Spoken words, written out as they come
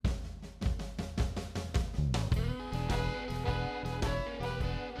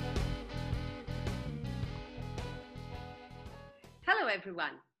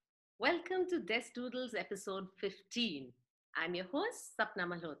everyone. Welcome to Desk Doodles episode 15. I'm your host, Sapna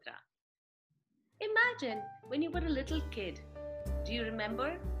Malhotra. Imagine when you were a little kid. Do you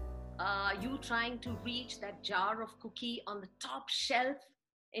remember you trying to reach that jar of cookie on the top shelf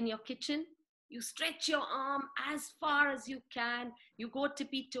in your kitchen? You stretch your arm as far as you can, you go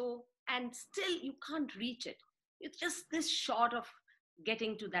tippy toe, and still you can't reach it. It's just this short of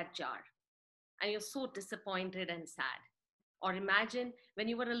getting to that jar, and you're so disappointed and sad. Or imagine when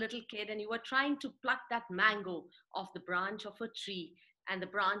you were a little kid and you were trying to pluck that mango off the branch of a tree, and the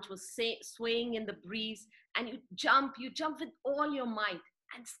branch was swaying in the breeze, and you jump with all your might,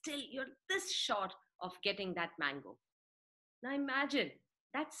 and still you're this short of getting that mango. Now imagine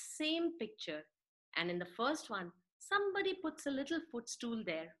that same picture, and in the first one, somebody puts a little footstool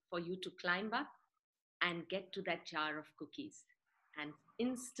there for you to climb up and get to that jar of cookies, and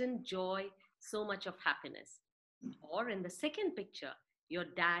instant joy, so much of happiness. Or in the second picture, your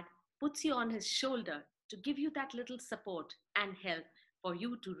dad puts you on his shoulder to give you that little support and help for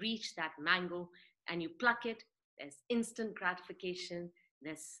you to reach that mango, and you pluck it. There's instant gratification,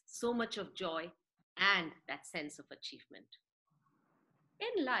 there's so much of joy, and that sense of achievement.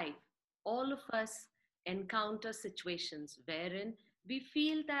 In life, all of us encounter situations wherein we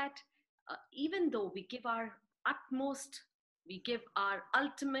feel that even though we give our utmost, we give our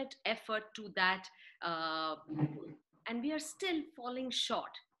ultimate effort to that goal, and we are still falling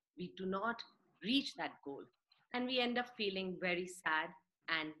short. We do not reach that goal, and we end up feeling very sad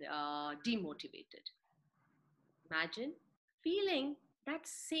and demotivated. Imagine feeling that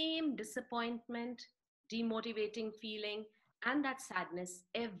same disappointment, demotivating feeling, and that sadness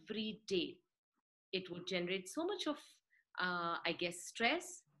every day. It would generate so much of, I guess,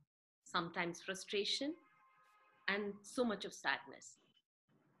 stress, sometimes frustration, and so much of sadness.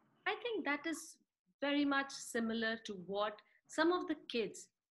 I think that is very much similar to what some of the kids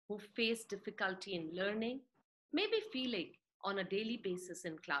who face difficulty in learning may be feeling on a daily basis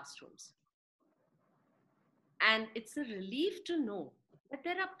in classrooms. And it's a relief to know that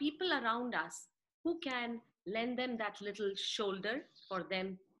there are people around us who can lend them that little shoulder for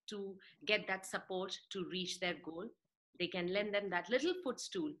them to get that support to reach their goal. They can lend them that little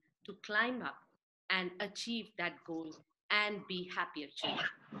footstool to climb up and achieve that goal and be happier children.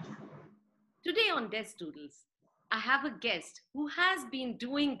 Today on Desk Doodles, I have a guest who has been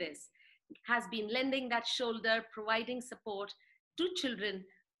doing this, has been lending that shoulder, providing support to children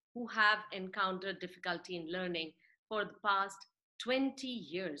who have encountered difficulty in learning for the past 20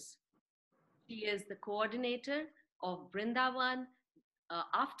 years. She is the coordinator of Brindavan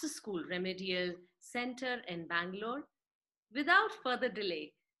After School Remedial Center in Bangalore. Without further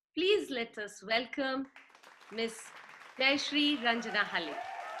delay, please let us welcome Miss Jayashree Ranjana Hale.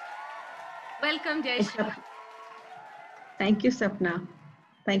 Welcome, Jayashree. Thank you, Sapna.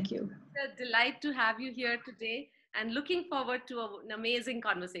 Thank you. It's a delight to have you here today and looking forward to an amazing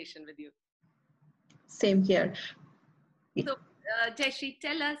conversation with you. Same here. So, Jayashree,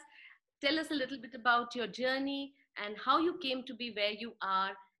 tell us a little bit about your journey and how you came to be where you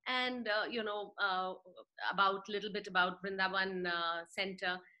are, and about a little bit about Vrindavan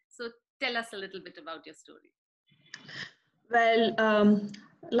Center. So, tell us a little bit about your story. Well,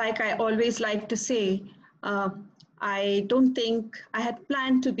 like I always like to say, I don't think I had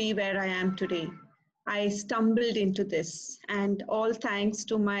planned to be where I am today. I stumbled into this, and all thanks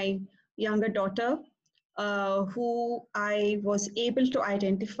to my younger daughter, who I was able to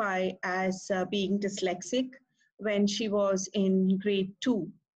identify as being dyslexic when she was in grade 2.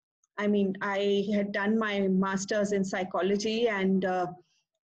 I mean, I had done my master's in psychology, and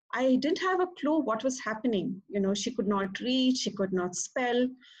I didn't have a clue what was happening. You know, she could not read, she could not spell.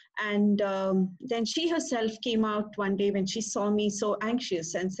 And then she herself came out one day when she saw me so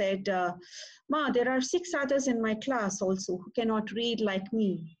anxious and said, Ma, there are 6 others in my class also who cannot read like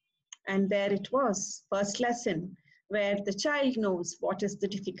me. And there it was, first lesson, where the child knows what is the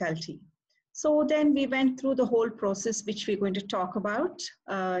difficulty. So then we went through the whole process, which we're going to talk about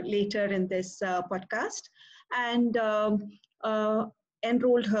later in this podcast, and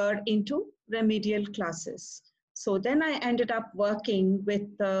enrolled her into remedial classes. So then I ended up working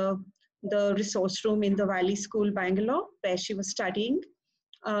with the resource room in the Valley School, Bangalore, where she was studying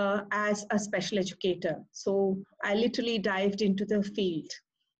as a special educator. So I literally dived into the field.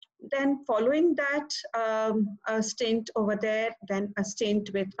 Then following that, a stint over there, then a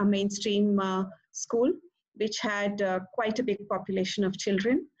stint with a mainstream school, which had quite a big population of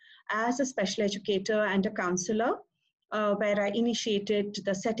children, as a special educator and a counselor, where I initiated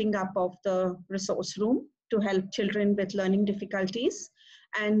the setting up of the resource room to help children with learning difficulties.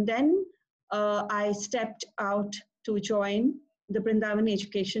 And then I stepped out to join the Brindavan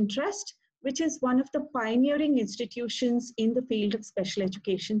Education Trust, which is one of the pioneering institutions in the field of special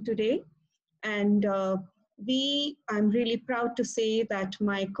education today. And I'm really proud to say that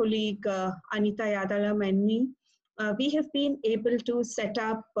my colleague Anita Yadalam and me, we have been able to set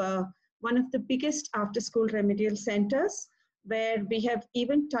up one of the biggest after-school remedial centers, where we have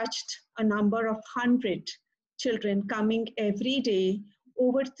even touched a number of 100 children coming every day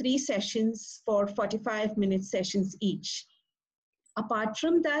over 3 sessions for 45-minute sessions each. Apart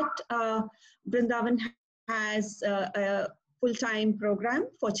from that, Brindavan has a full-time program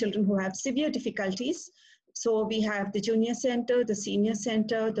for children who have severe difficulties. So we have the junior center, the senior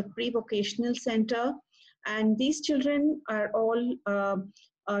center, the pre-vocational center, and these children are all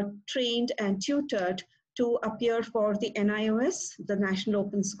trained and tutored to appear for the NIOS, the National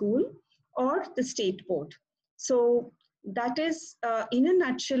Open School, or the state board. So that is in a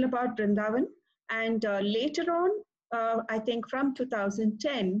nutshell about Brindavan. And later on, I think from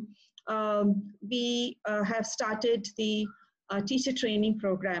 2010, we have started the teacher training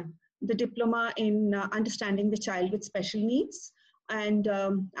program, the diploma in understanding the child with special needs. And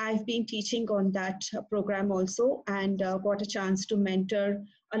I've been teaching on that program also, and got a chance to mentor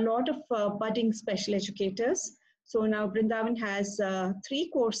a lot of budding special educators. So now Brindavan has 3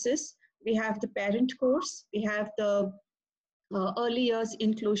 courses. We have the parent course, we have the early years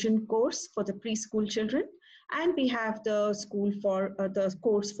inclusion course for the preschool children, and we have the the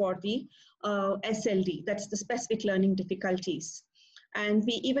course for the SLD, that's the specific learning difficulties. And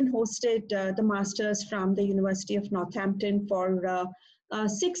we even hosted the masters from the University of Northampton for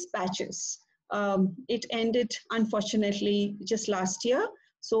 6 batches. It ended, unfortunately, just last year.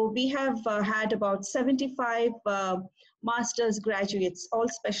 So we have had about 75 master's graduates, all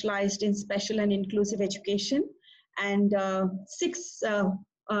specialized in special and inclusive education, and 6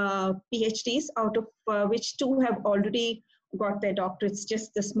 PhDs, out of which 2 have already got their doctorates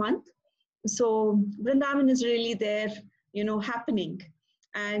just this month. So Brindavan is really there, happening.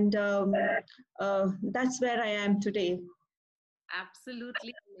 And that's where I am today.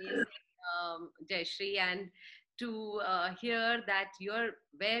 Absolutely amazing, Jayashree. And to hear that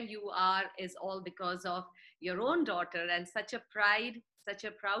where you are is all because of your own daughter, and such a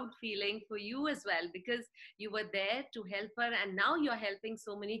proud feeling for you as well, because you were there to help her, and now you're helping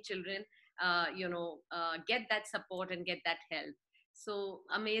so many children, get that support and get that help. So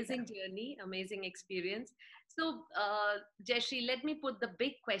amazing journey, amazing experience. So, Jayashree, let me put the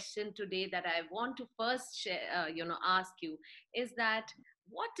big question today that I want to first share, ask you, is that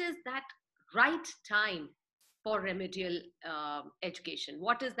what is that right time for remedial education?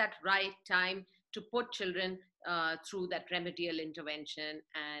 What is that right time to put children through that remedial intervention?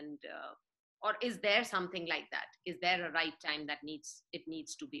 And or is there something like that? Is there a right time that it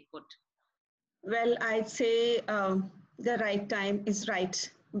needs to be put? Well, I'd say the right time is right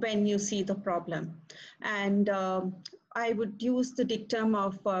when you see the problem. And I would use the dictum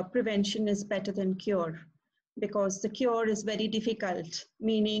of prevention is better than cure, because the cure is very difficult,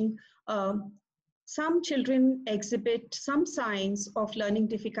 meaning some children exhibit some signs of learning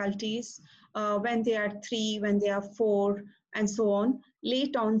difficulties when they are 3, when they are 4, and so on.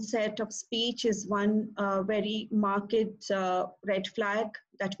 Late onset of speech is one very marked red flag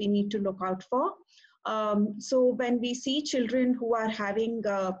that we need to look out for. So when we see children who are having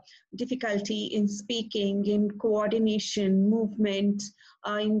difficulty in speaking, in coordination, movement,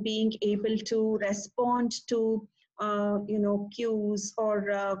 in being able to respond to cues,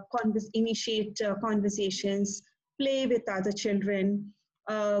 or initiate conversations, play with other children,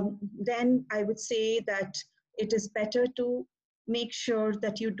 then I would say that it is better to make sure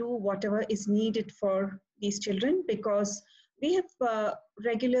that you do whatever is needed for these children, because we have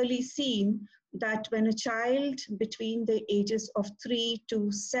regularly seen that when a child between the ages of 3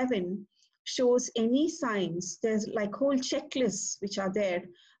 to 7 shows any signs, there's like whole checklists which are there,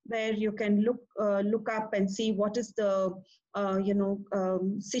 where you can look up and see what is the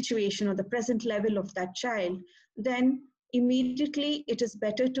situation or the present level of that child. Then immediately it is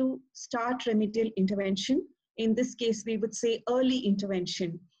better to start remedial intervention. In this case, we would say early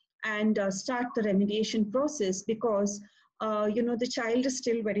intervention, and start the remediation process, because the child is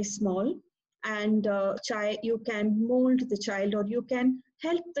still very small, and you can mold the child, or you can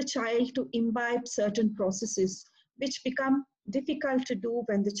help the child to imbibe certain processes which become difficult to do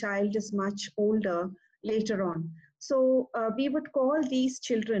when the child is much older later on. So we would call these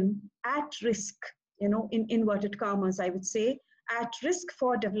children at risk, in inverted commas, I would say, at risk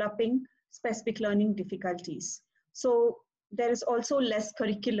for developing specific learning difficulties. So there is also less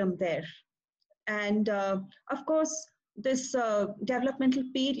curriculum there. And of course, this developmental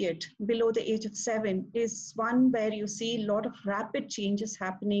period below the age of 7 is one where you see a lot of rapid changes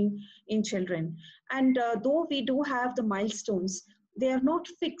happening in children. And though we do have the milestones, they are not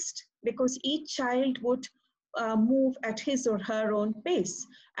fixed because each child would move at his or her own pace.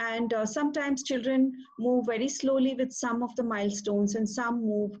 And sometimes children move very slowly with some of the milestones, and some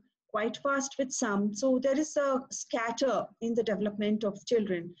move quite fast with some. So there is a scatter in the development of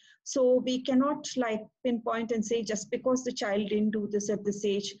children. So we cannot like pinpoint and say just because the child didn't do this at this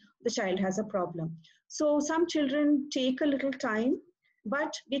age, the child has a problem. So some children take a little time,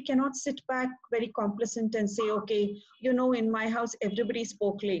 but we cannot sit back very complacent and say, okay, you know, in my house, everybody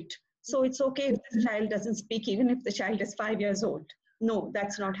spoke late. So it's okay if the child doesn't speak, even if the child is 5 years old. No,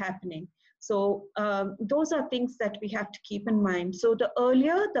 that's not happening. So those are things that we have to keep in mind. So the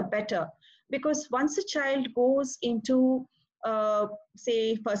earlier, the better, because once a child goes into,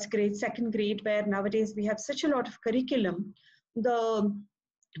 say, first grade, second grade, where nowadays we have such a lot of curriculum, the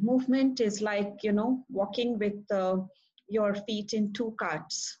movement is like, you know, walking with your feet in two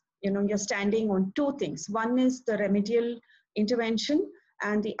carts. You know, you're standing on two things. One is the remedial intervention,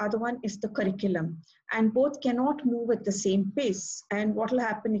 and the other one is the curriculum. And both cannot move at the same pace. And what will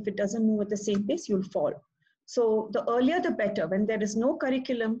happen if it doesn't move at the same pace? You'll fall. So the earlier, the better. When there is no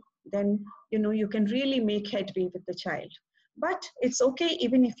curriculum, then, you know, you can really make headway with the child. But it's okay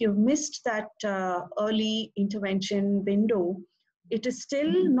even if you've missed that early intervention window. It is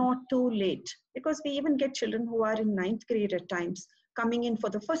still not too late, because we even get children who are in ninth grade at times coming in for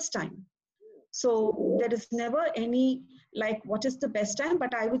the first time. So there is never any like what is the best time,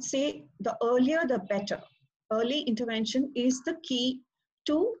 but I would say the earlier the better. Early intervention is the key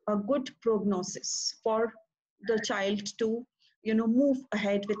to a good prognosis for the child to, you know, move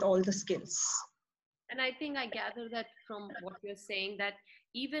ahead with all the skills. And I think I gather that from what you're saying, that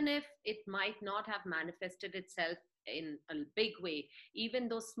even if it might not have manifested itself in a big way, even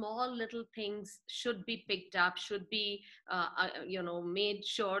those small little things should be picked up, should be, made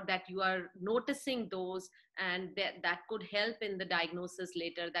sure that you are noticing those, and that could help in the diagnosis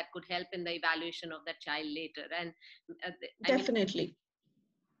later, that could help in the evaluation of that child later. And Definitely.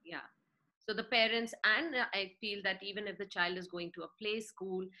 Yeah. So the parents, and I feel that even if the child is going to a play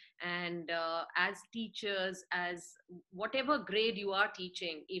school, and as teachers, as whatever grade you are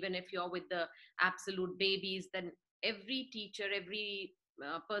teaching, even if you're with the absolute babies, then every teacher, every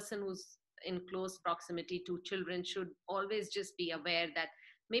person who's in close proximity to children should always just be aware that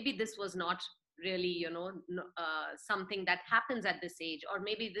maybe this was not really, something that happens at this age, or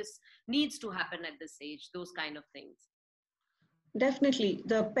maybe this needs to happen at this age, those kind of things. Definitely,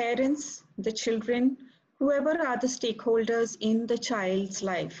 the parents, the children, whoever are the stakeholders in the child's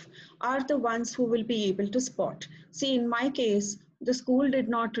life are the ones who will be able to spot. See, in my case, the school did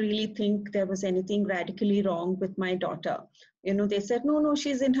not really think there was anything radically wrong with my daughter. You know, they said, no,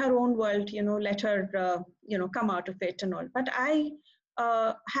 she's in her own world, you know, let her, come out of it and all. But I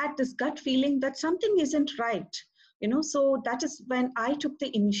had this gut feeling that something isn't right, you know, so that is when I took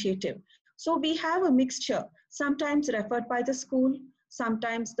the initiative. So we have a mixture, sometimes referred by the school,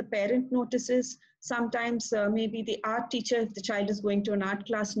 sometimes the parent notices, sometimes maybe the art teacher, if the child is going to an art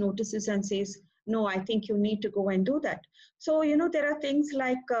class, notices and says, no, I think you need to go and do that. So, you know, there are things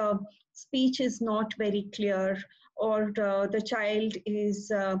like speech is not very clear, or the child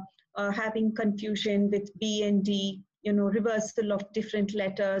is having confusion with B and D, you know, reversal of different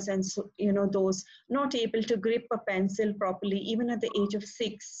letters, and so, you know, those not able to grip a pencil properly, even at the age of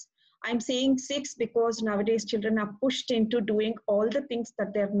 6. I'm saying 6 because nowadays children are pushed into doing all the things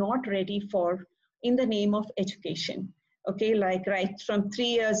that they're not ready for in the name of education. Okay, like right from 3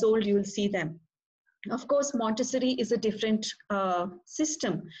 years old, you'll see them. Of course, Montessori is a different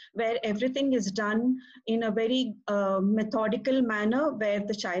system where everything is done in a very methodical manner where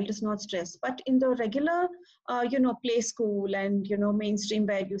the child is not stressed. But in the regular, play school and, mainstream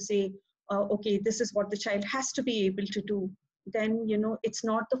where you say, okay, this is what the child has to be able to do, then, it's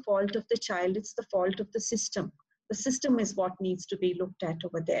not the fault of the child, it's the fault of the system. The system is what needs to be looked at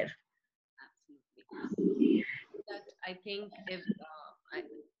over there. Absolutely. That I think if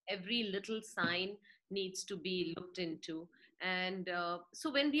every little sign needs to be looked into. And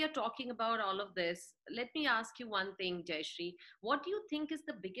so when we are talking about all of this, let me ask you one thing, Jayashree. What do you think is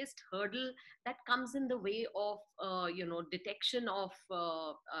the biggest hurdle that comes in the way of, detection of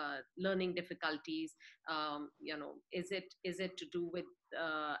learning difficulties? Is it to do with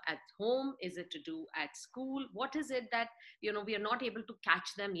at home? Is it to do at school? What is it that, we are not able to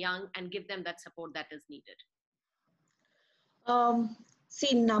catch them young and give them that support that is needed?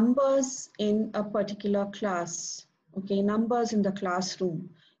 See, numbers in a particular class, okay, numbers in the classroom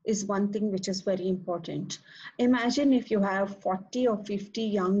is one thing which is very important. Imagine if you have 40 or 50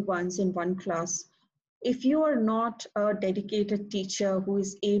 young ones in one class. If you are not a dedicated teacher who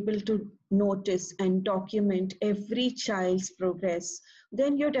is able to notice and document every child's progress,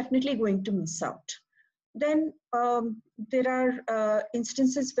 then you're definitely going to miss out. Then there are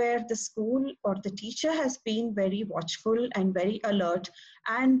instances where the school or the teacher has been very watchful and very alert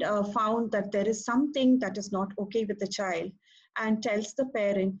and found that there is something that is not okay with the child and tells the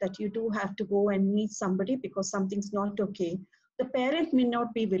parent that you do have to go and meet somebody because something's not okay. The parent may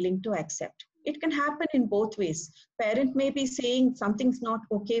not be willing to accept. It can happen in both ways. Parent may be saying something's not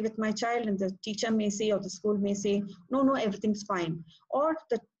okay with my child, and the teacher may say, or the school may say, no, everything's fine. Or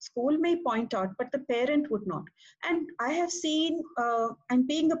the school may point out, but the parent would not. And I have seen, and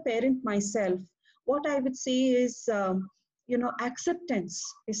being a parent myself, what I would say is, acceptance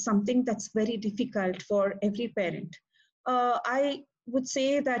is something that's very difficult for every parent. I would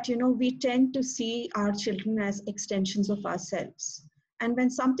say that, we tend to see our children as extensions of ourselves. And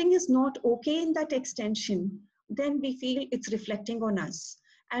when something is not okay in that extension, then we feel it's reflecting on us.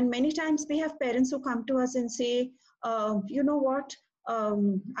 And many times we have parents who come to us and say, you know what,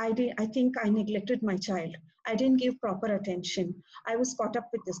 I think I neglected my child. I didn't give proper attention. I was caught up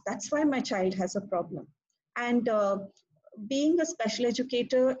with this. That's why my child has a problem. And being a special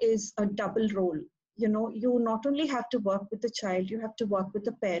educator is a double role. You not only have to work with the child, you have to work with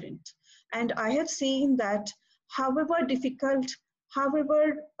the parent. And I have seen that however difficult,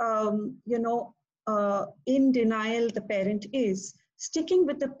 however, in denial the parent is, sticking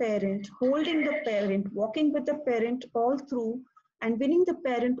with the parent, holding the parent, walking with the parent all through, and winning the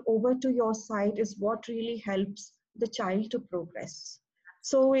parent over to your side is what really helps the child to progress.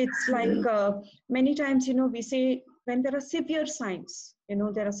 So it's like many times, we say when there are severe signs,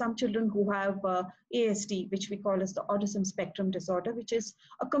 there are some children who have ASD, which we call as the autism spectrum disorder, which is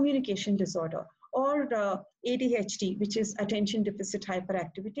a communication disorder, or ADHD, which is attention deficit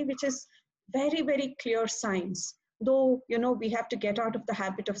hyperactivity, which is very, very clear signs. Though, we have to get out of the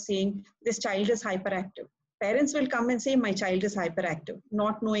habit of saying this child is hyperactive. Parents will come and say my child is hyperactive,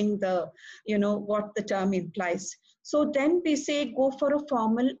 not knowing what the term implies. So then we say go for a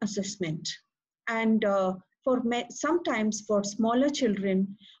formal assessment. And sometimes for smaller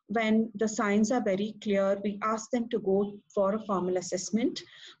children, when the signs are very clear, we ask them to go for a formal assessment.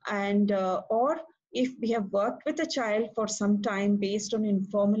 And or if we have worked with a child for some time based on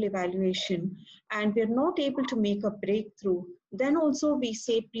informal evaluation and we're not able to make a breakthrough, then also we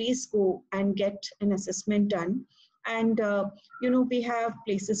say please go and get an assessment done. And we have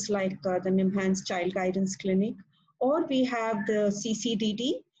places like the NIMHANS Child Guidance Clinic, or we have the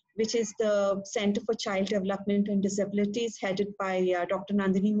CCDD, which is the Center for Child Development and Disabilities, headed by Dr.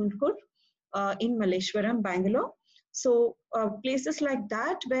 Nandini Munkur in Malleshwaram, Bangalore. So places like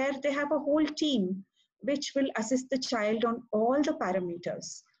that where they have a whole team which will assist the child on all the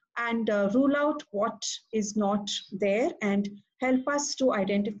parameters and rule out what is not there and help us to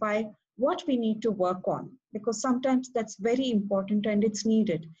identify what we need to work on, because sometimes that's very important and it's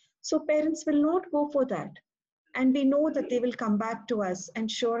needed. So parents will not go for that. And we know that they will come back to us. And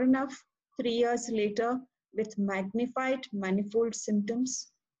sure enough, 3 years later, with magnified, manifold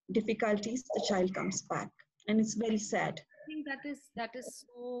symptoms, difficulties, the child comes back. And it's very sad. I think that is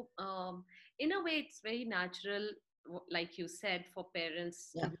so, in a way, it's very natural, like you said, for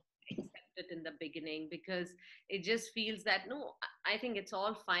parents to accept it in the beginning, because it just feels that, no, I think it's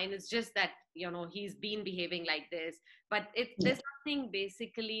all fine. It's just that, he's been behaving like this, but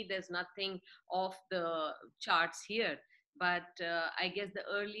there's nothing off the charts here. But I guess the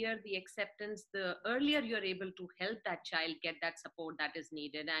earlier the acceptance, the earlier you're able to help that child get that support that is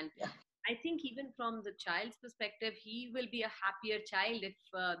needed. And I think even from the child's perspective, he will be a happier child if,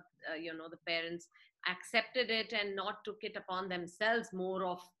 the parents accepted it and not took it upon themselves more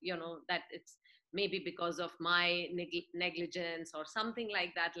of, that it's maybe because of my negligence or something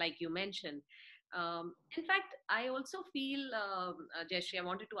like that, like you mentioned. In fact, I also feel, Jayashree, I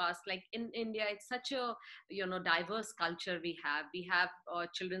wanted to ask, like in India, it's such a, diverse culture we have. We have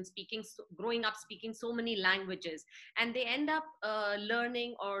children growing up speaking so many languages, and they end up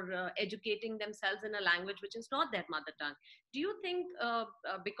learning or educating themselves in a language which is not their mother tongue. Do you think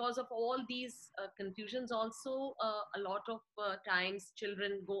because of all these confusions also, a lot of times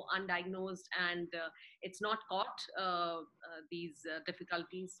children go undiagnosed and it's not caught, these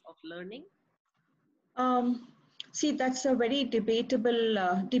difficulties of learning? See, that's a very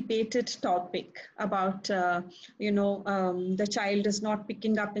debated topic about, the child is not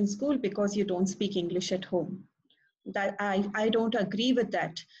picking up in school because you don't speak English at home. That I don't agree with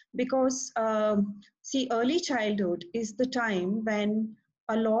that, because see, early childhood is the time when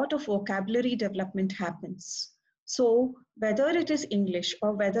a lot of vocabulary development happens. So whether it is English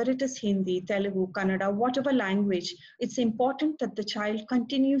or whether it is Hindi, Telugu, Kannada, whatever language, it's important that the child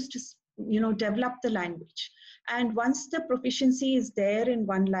continues to develop the language. And once the proficiency is there in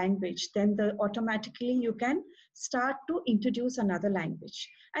one language, then automatically you can start to introduce another language.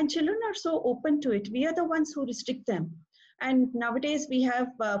 And children are so open to it. We are the ones who restrict them. And nowadays we have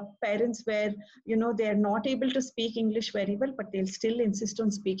parents where, they're not able to speak English very well, but they'll still insist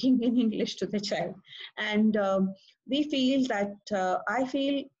on speaking in English to the child. And I feel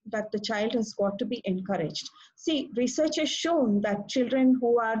that the child has got to be encouraged. See, research has shown that children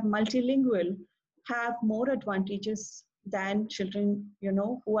who are multilingual have more advantages than children,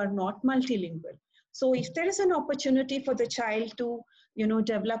 who are not multilingual. So if there is an opportunity for the child to,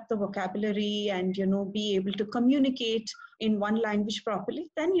 develop the vocabulary and, be able to communicate in one language properly,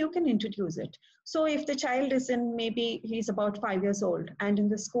 then you can introduce it. So if the child is maybe he's about 5 years old, and in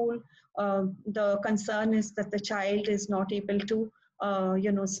the school, the concern is that the child is not able to,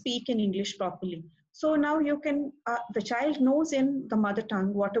 speak in English properly. So now you can, the child knows in the mother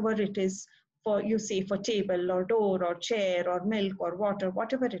tongue, whatever it is for table or door or chair or milk or water,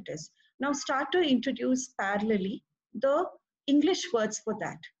 whatever it is. Now start to introduce parallelly the English words for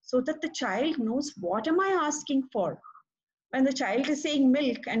that, so that the child knows, what am I asking for? When the child is saying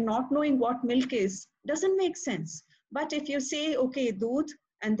milk and not knowing what milk is, doesn't make sense. But if you say, okay, doodh,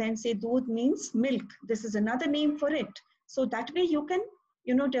 and then say doodh means milk, this is another name for it. So that way you can,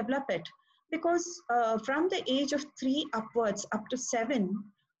 develop it. Because from the age of 3 upwards, up to 7,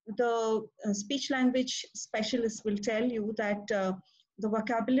 the speech language specialist will tell you that the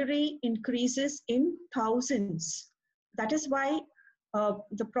vocabulary increases in thousands. That is why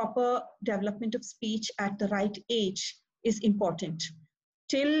the proper development of speech at the right age is important.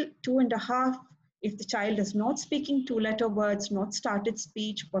 Till 2.5, if the child is not speaking 2-letter words, not started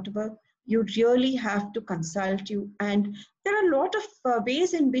speech, whatever, you really have to consult you. And there are a lot of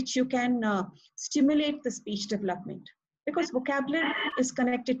ways in which you can stimulate the speech development, because vocabulary is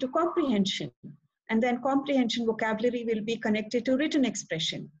connected to comprehension, and then comprehension vocabulary will be connected to written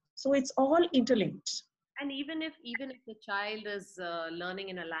expression. So it's all interlinked. And even if the child is learning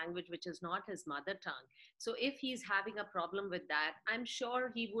in a language which is not his mother tongue, so if he's having a problem with that, I'm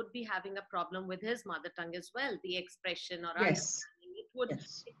sure he would be having a problem with his mother tongue as well. The expression or yes. It would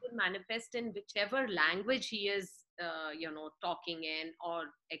manifest in whichever language he is talking in or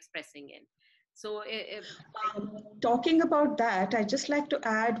expressing in. So talking about that, I just like to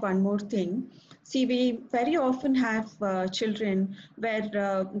add one more thing. See, we very often have children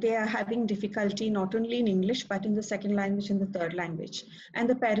where they are having difficulty not only in English, but in the second language and the third language. And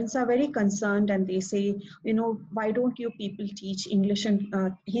the parents are very concerned, and they say, why don't you people teach English and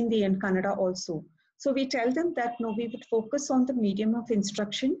Hindi and Kannada also? So we tell them that, no, we would focus on the medium of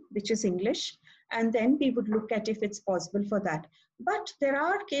instruction, which is English, and then we would look at if it's possible for that. But there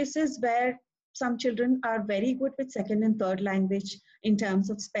are cases where some children are very good with second and third language in terms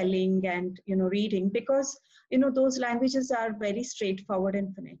of spelling and reading, because those languages are very straightforward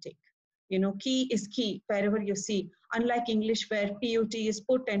and phonetic. Key is key wherever you see, unlike English where PUT is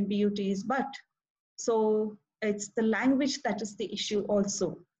put and BUT is but. So it's the language that is the issue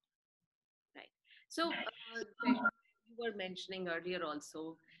also. Right. So you were mentioning earlier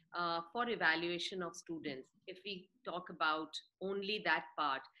also, for evaluation of students, if we talk about only that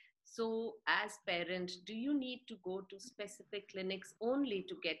part, so as parent, do you need to go to specific clinics only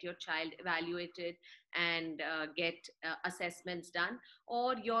to get your child evaluated and get assessments done,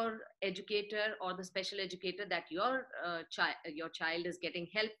 or your educator or the special educator that your child is getting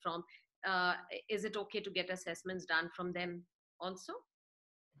help from, is it okay to get assessments done from them also?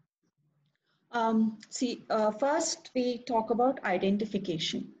 First we talk about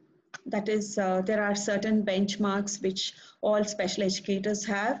identification. That is, there are certain benchmarks which all special educators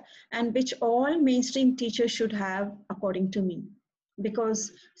have, and which all mainstream teachers should have, according to me.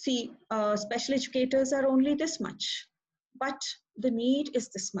 Because see, special educators are only this much, but the need is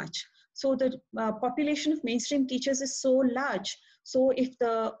this much. So the population of mainstream teachers is so large. So if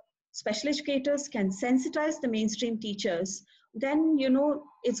the special educators can sensitize the mainstream teachers, then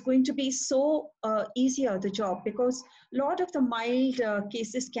it's going to be so easier, the job, because a lot of the mild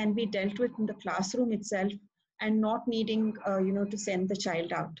cases can be dealt with in the classroom itself and not needing to send the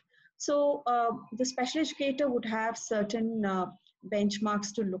child out. So the special educator would have certain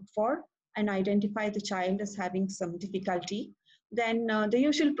benchmarks to look for and identify the child as having some difficulty. Then the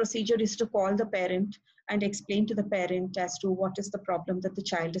usual procedure is to call the parent and explain to the parent as to what is the problem that the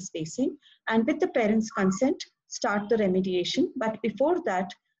child is facing, and with the parent's consent, start the remediation. But before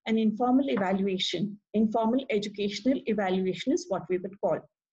that, an informal evaluation. Informal educational evaluation is what we would call,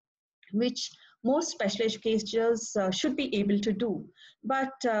 which most special educators should be able to do.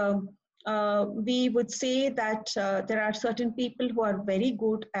 But we would say that there are certain people who are very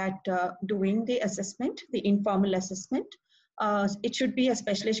good at doing the assessment, the informal assessment. It should be a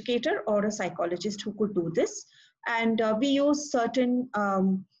special educator or a psychologist who could do this. And we use certain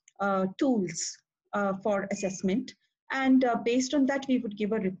tools for assessment. And based on that, we would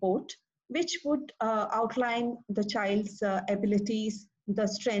give a report which would outline the child's abilities, the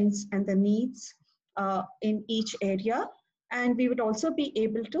strengths and the needs in each area. And we would also be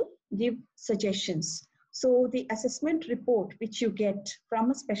able to give suggestions. So the assessment report which you get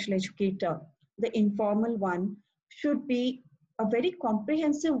from a special educator, the informal one, should be a very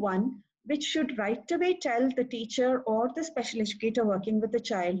comprehensive one, which should right away tell the teacher or the special educator working with the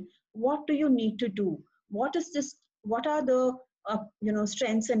child, what do you need to do? What is this? What are the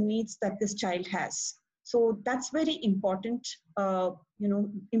strengths and needs that this child has? So that's very important,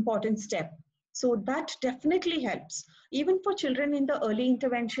 important step. So that definitely helps. Even for children in the early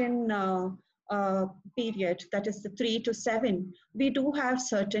intervention period, that is the 3 to 7, we do have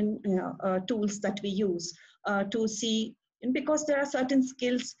certain tools that we use to see, because there are certain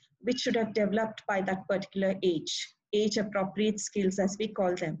skills which should have developed by that particular age appropriate skills as we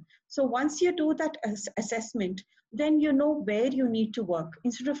call them. So once you do that assessment, then you know where you need to work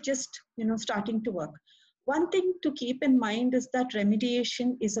instead of just starting to work. One thing to keep in mind is that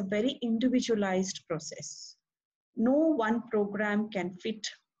remediation is a very individualized process. No one program can fit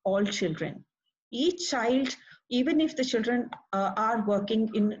all children. Each child, even if the children are working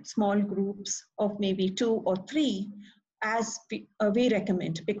in small groups of maybe 2 or 3, as we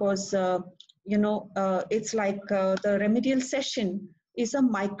recommend, because it's like the remedial session is a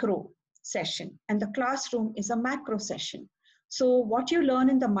micro session and the classroom is a macro session. So what you learn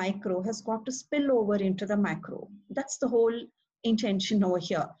in the micro has got to spill over into the macro. That's the whole intention over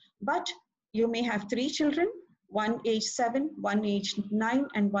here. But you may have 3 children, one age 7, one age 9,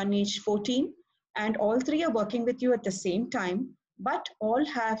 and one age 14, and all 3 are working with you at the same time, but all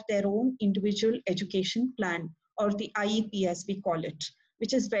have their own individual education plan, or the IEP as we call it,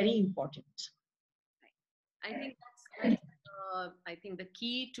 which is very important. I think I think the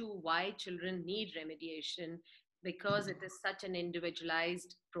key to why children need remediation, because it is such an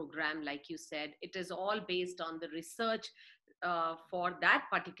individualized program, like you said, it is all based on the research for that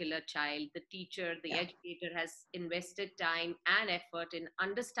particular child. The teacher, the educator has invested time and effort in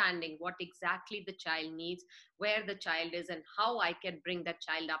understanding what exactly the child needs, where the child is, and how I can bring that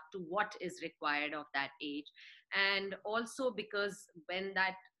child up to what is required of that age. And also because when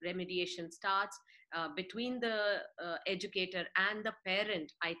that remediation starts, between the educator and the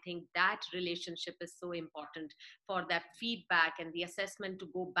parent, I think that relationship is so important for that feedback and the assessment to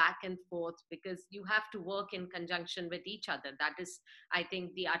go back and forth, because you have to work in conjunction with each other. That is, I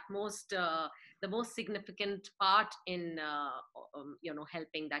think, the utmost, the most significant part in,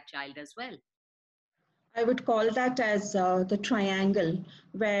 helping that child as well. I would call that as the triangle,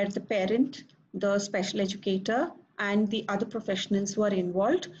 where the parent, the special educator, and the other professionals who are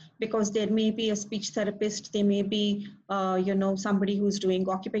involved, because there may be a speech therapist, there may be, somebody who's doing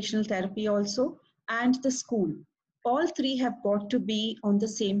occupational therapy also, and the school. All 3 have got to be on the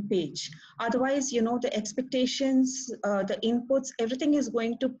same page. Otherwise, the expectations, the inputs, everything is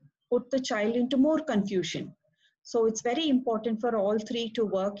going to put the child into more confusion. So it's very important for all 3 to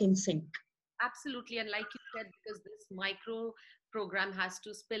work in sync. Absolutely. And like you said, because this micro program has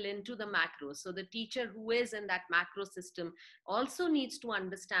to spill into the macro. So the teacher who is in that macro system also needs to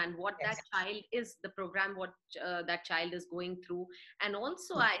understand what that child is, the program, what that child is going through. And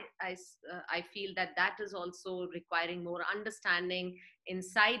also I feel that that is also requiring more understanding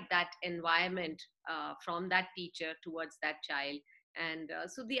inside that environment from that teacher towards that child. And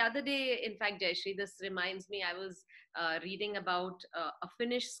so the other day, in fact, Jayashree, this reminds me, I was reading about a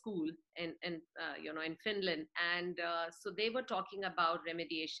Finnish school in Finland, and so they were talking about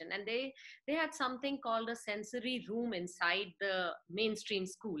remediation, and they had something called a sensory room inside the mainstream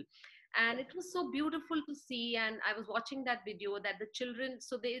school. And it was so beautiful to see. And I was watching that video that the children,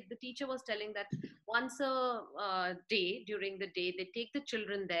 so the teacher was telling that once a day, during the day, they take the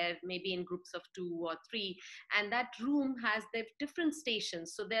children there, maybe in groups of 2 or 3, and that room has their different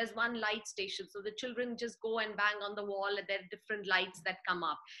stations. So there's one light station, so the children just go and bang on the wall, and there are different lights that come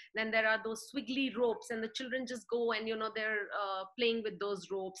up. Then there are those squiggly ropes, and the children just go and they're playing with those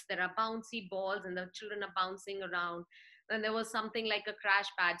ropes. There are bouncy balls, and the children are bouncing around. and there was something like a crash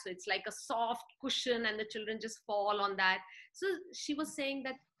pad, so it's like a soft cushion and the children just fall on that. So she was saying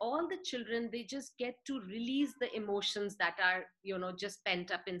that all the children, they just get to release the emotions that are, just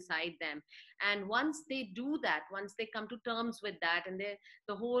pent up inside them. And once they do that, once they come to terms with that, and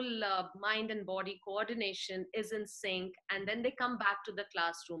the whole mind and body coordination is in sync, and then they come back to the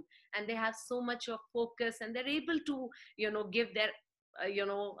classroom and they have so much of focus, and they're able to give their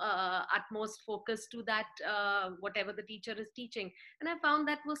utmost focus to that, whatever the teacher is teaching. And I found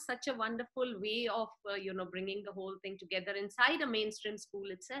that was such a wonderful way of bringing the whole thing together inside a mainstream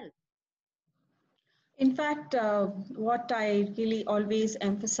school itself. In fact, what I really always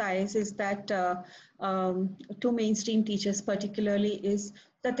emphasize is that to mainstream teachers particularly, is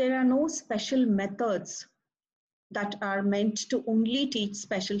that there are no special methods that are meant to only teach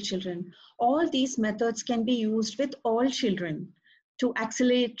special children. All these methods can be used with all children to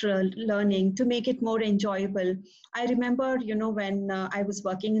accelerate learning, to make it more enjoyable. I remember, when I was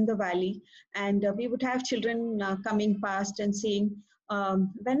working in the Valley, and we would have children coming past and saying,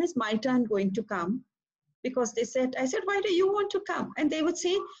 when is my turn going to come? Because I said, why do you want to come? And they would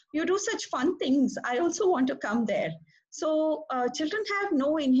say, you do such fun things. I also want to come there. So children have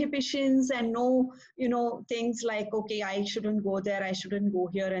no inhibitions and no, things like, okay, I shouldn't go there, I shouldn't go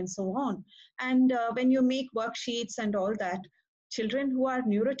here, and so on. And when you make worksheets and all that, children who are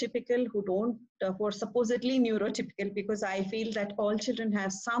neurotypical, who are supposedly neurotypical, because I feel that all children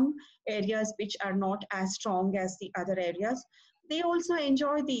have some areas which are not as strong as the other areas, they also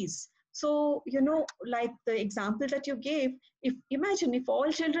enjoy these. So, like the example that you gave, imagine if all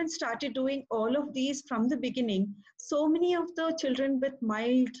children started doing all of these from the beginning, so many of the children with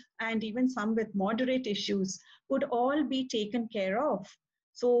mild and even some with moderate issues would all be taken care of.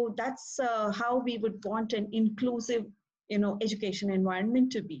 So that's how we would want an inclusive, education environment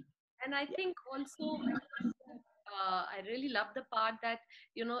to be. And I think also, I really love the part that,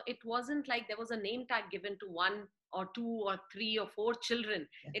 it wasn't like there was a name tag given to one or two or three or four children.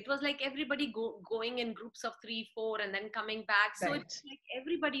 It was like everybody going in groups of 3, 4 and then coming back. So Right. it's like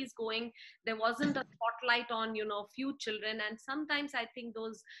everybody's going. There wasn't a spotlight on, few children. And sometimes I think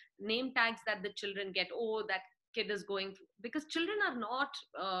those name tags that the children get, oh, that kid is going, because children are not,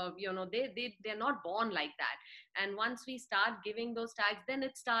 they're not born like that. And once we start giving those tags, then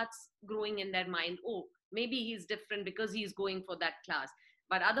it starts growing in their mind. Oh, maybe he's different because he's going for that class.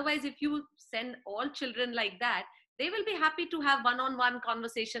 But otherwise, if you send all children like that, they will be happy to have one-on-one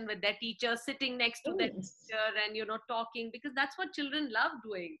conversation with their teacher, sitting next to their teacher and, talking, because that's what children love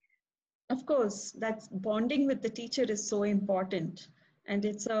doing. Of course, that's bonding with the teacher is so important. And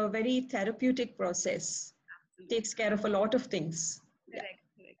it's a very therapeutic process. Absolutely. Takes care of a lot of things. Correct.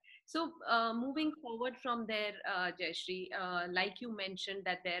 So moving forward from there, Jayashree, like you mentioned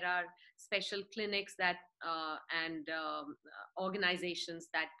that there are special clinics that and organizations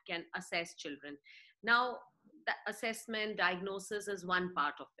that can assess children. Now, the assessment, diagnosis is one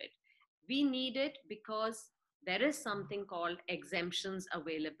part of it. We need it because there is something called exemptions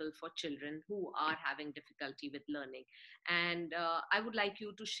available for children who are having difficulty with learning. And I would like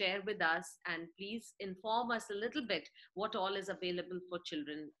you to share with us and please inform us a little bit what all is available for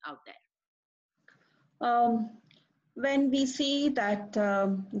children out there. When we see that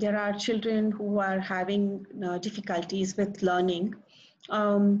there are children who are having difficulties with learning,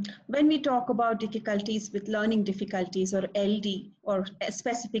 when we talk about difficulties with learning difficulties or LD or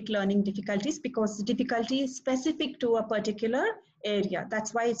specific learning difficulties, because the difficulty is specific to a particular area,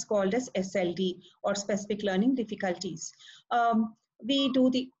 that's why it's called as SLD or specific learning difficulties. We do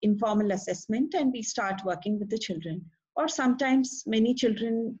the informal assessment and we start working with the children. Or sometimes many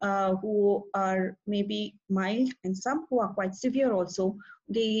children who are maybe mild and some who are quite severe also,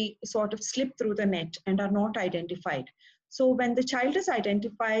 they sort of slip through the net and are not identified. So when the child is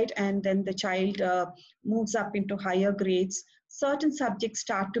identified and then the child moves up into higher grades, certain subjects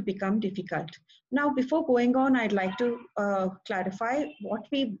start to become difficult. Now, before going on, I'd like to clarify what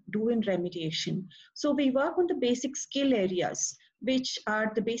we do in remediation. So we work on the basic skill areas, which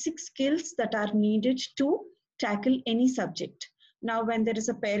are the basic skills that are needed to tackle any subject. Now, when there is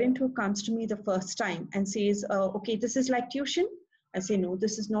a parent who comes to me the first time and says, okay, this is like tuition. I say, no,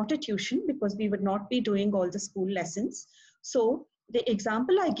 this is not a tuition because we would not be doing all the school lessons. So the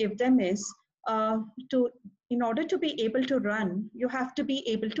example I give them is, in order to be able to run, you have to be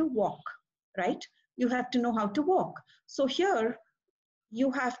able to walk, right? You have to know how to walk. So here,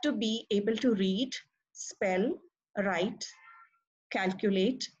 you have to be able to read, spell, write,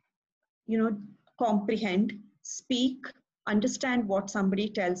 calculate, comprehend, speak, understand what somebody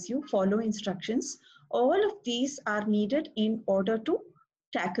tells you, follow instructions. All of these are needed in order to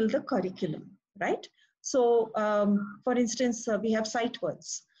tackle the curriculum, right? So for instance, we have sight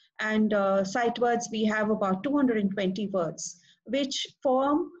words, and sight words, we have about 220 words, which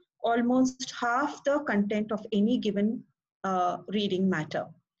form almost half the content of any given reading matter.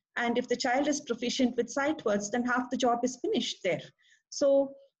 And if the child is proficient with sight words, then half the job is finished there.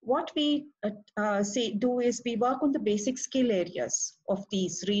 So what we do is we work on the basic skill areas of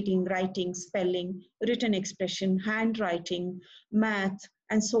these: reading, writing, spelling, written expression, handwriting, math,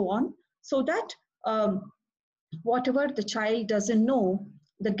 and so on, so that um, whatever the child doesn't know,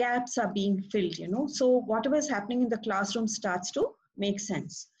 the gaps are being filled, so whatever is happening in the classroom starts to make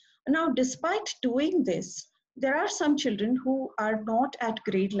sense. Now, despite doing this, there are some children who are not at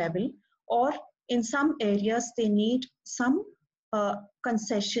grade level, or in some areas they need some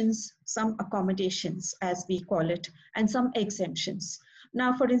concessions, some accommodations, as we call it, and some exemptions.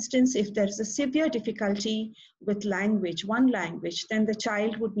 Now, for instance, if there's a severe difficulty with language, one language, then the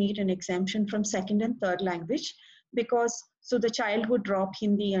child would need an exemption from second and third language, because so the child would drop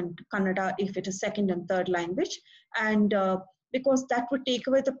Hindi and Kannada if it is second and third language, and because that would take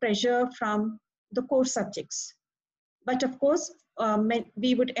away the pressure from the core subjects. But of course,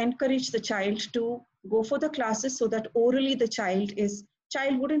 we would encourage the child to go for the classes so that orally the child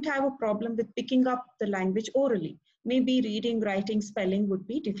wouldn't have a problem with picking up the language orally. Maybe reading, writing, spelling would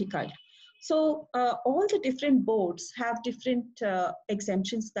be difficult. So all the different boards have different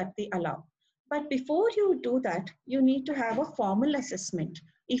exemptions that they allow. But before you do that, you need to have a formal assessment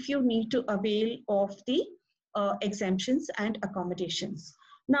if you need to avail of the exemptions and accommodations.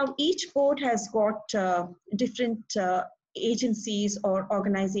 Now, each board has got different agencies or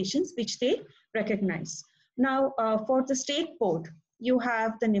organizations which they recognize. Now, for the state board, you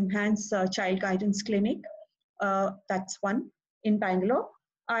have the NIMHANS Child Guidance Clinic. That's one in Bangalore.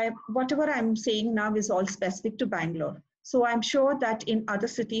 Whatever I'm saying now is all specific to Bangalore. So I'm sure that in other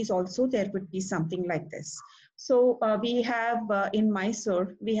cities also there would be something like this. So we have in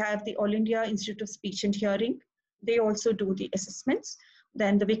Mysore, we have the All India Institute of Speech and Hearing. They also do the assessments.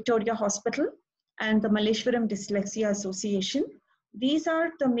 Then the Victoria Hospital and the Malleshwaram Dyslexia Association. These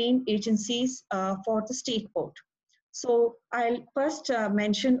are the main agencies for the state board. So I'll first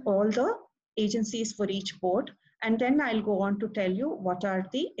mention all the agencies for each board, and then I'll go on to tell you what are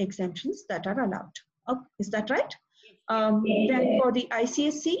the exemptions that are allowed. Oh, is that right? Then for the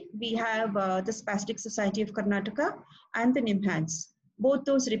ICSC, we have the Spastic Society of Karnataka and the NIMHANS. Both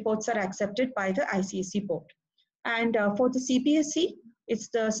those reports are accepted by the ICSC board. And for the CBSE, it's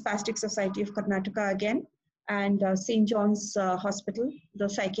the Spastic Society of Karnataka again, and St. John's Hospital, the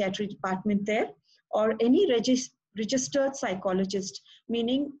psychiatry department there, or any registered psychologist,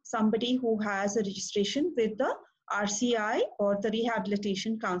 meaning somebody who has a registration with the RCI or the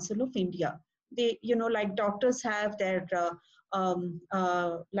Rehabilitation Council of India. They, like doctors have their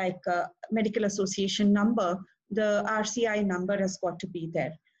medical association number, the RCI number has got to be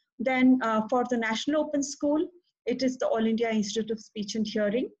there. Then for the National Open School, it is the All India Institute of Speech and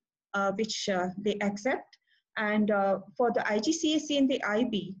Hearing, which they accept. And for the IGCSE and the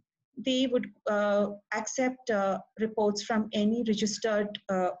IB, they would accept reports from any registered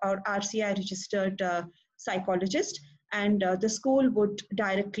or RCI registered psychologist, and the school would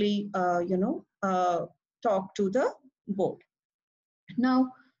directly, talk to the board.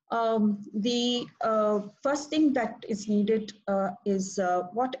 Now, the first thing that is needed is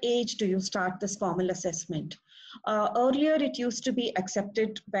what age do you start this formal assessment? Earlier, it used to be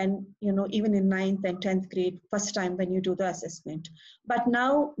accepted when, even in 9th and 10th grade, first time when you do the assessment. But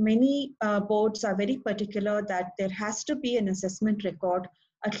now many boards are very particular that there has to be an assessment record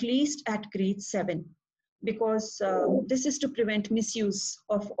at least at grade 7, because this is to prevent misuse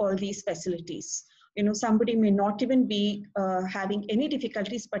of all these facilities. Somebody may not even be having any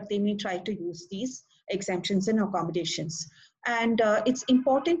difficulties, but they may try to use these exemptions and accommodations. And it's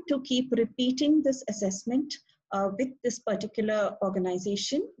important to keep repeating this assessment with this particular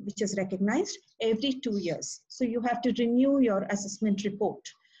organization, which is recognized every 2 years. So you have to renew your assessment report.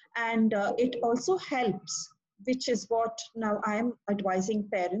 And it also helps, which is what now I am advising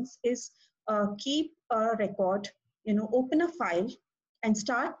parents, is keep a record, open a file and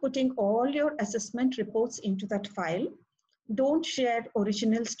start putting all your assessment reports into that file. Don't share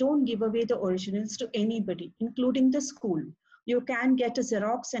originals, don't give away the originals to anybody, including the school. You can get a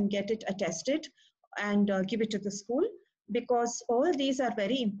Xerox and get it attested and give it to the school, because all these are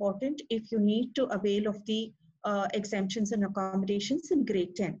very important if you need to avail of the exemptions and accommodations in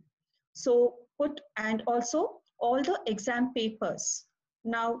grade 10. So and also all the exam papers.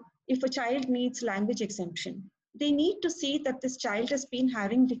 Now, if a child needs language exemption, they need to see that this child has been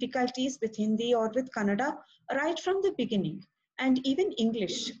having difficulties with Hindi or with Kannada right from the beginning, and even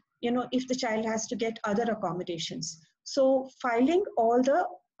English. if the child has to get other accommodations. So filing all the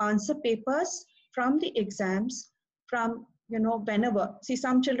answer papers from the exams, from whenever. See,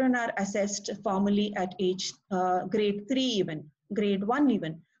 some children are assessed formally at age grade 3, even grade 1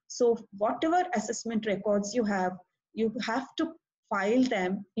 even. So whatever assessment records you have to file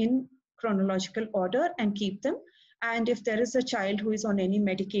them in chronological order and keep them. And if there is a child who is on any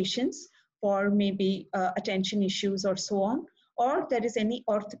medications for maybe attention issues or so on, or there is any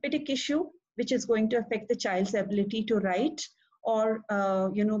orthopedic issue which is going to affect the child's ability to write, or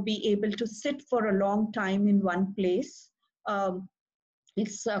be able to sit for a long time in one place.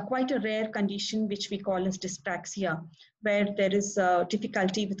 It's quite a rare condition which we call as dyspraxia, where there is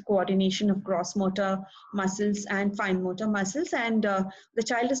difficulty with coordination of gross motor muscles and fine motor muscles, and the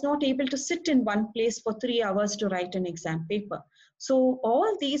child is not able to sit in one place for 3 hours to write an exam paper. So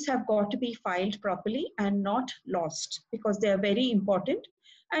all these have got to be filed properly and not lost, because they are very important.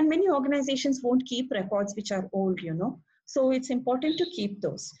 And many organizations won't keep records which are old, So it's important to keep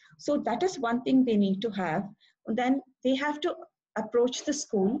those. So that is one thing they need to have. Then they have to approach the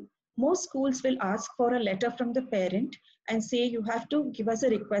school. Most schools will ask for a letter from the parent and say, you have to give us a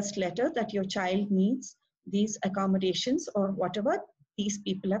request letter that your child needs these accommodations or whatever these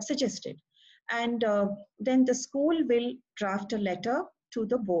people have suggested. And then the school will draft a letter to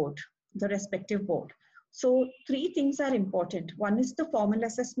the board, the respective board. So 3 things are important. One is the formal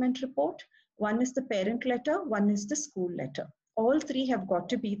assessment report, one is the parent letter, one is the school letter. All 3 have got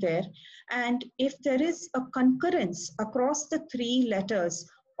to be there. And if there is a concurrence across the 3 letters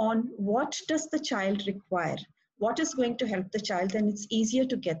on what does the child require, what is going to help the child, then it's easier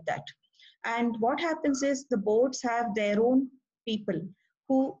to get that. And what happens is the boards have their own people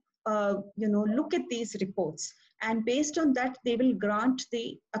who look at these reports, and based on that they will grant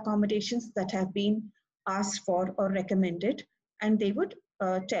the accommodations that have been asked for or recommended, and they would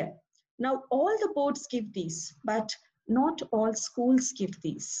tell. Now all the boards give these, but not all schools give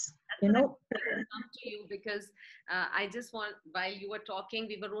these. Come to you, because I just want, while you were talking,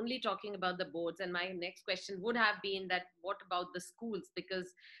 we were only talking about the boards, and my next question would have been that what about the schools, because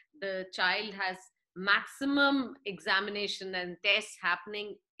the child has maximum examination and tests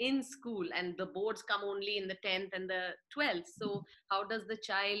happening in school, and the boards come only in the 10th and the 12th. So how does the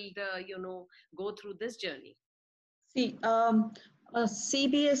child go through this journey? See,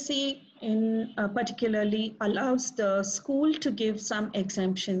 CBSE in particularly allows the school to give some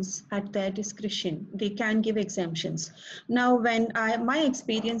exemptions at their discretion. They can give exemptions. Now, when my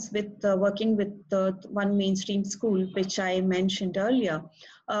experience with working with the one mainstream school, which I mentioned earlier,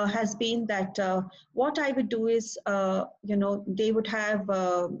 has been that what I would do is, they would have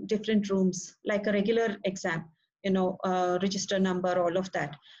different rooms, like a regular exam, register number, all of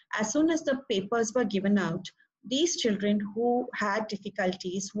that. As soon as the papers were given out, these children who had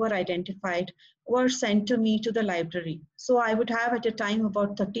difficulties were identified, were sent to me to the library. So I would have at a time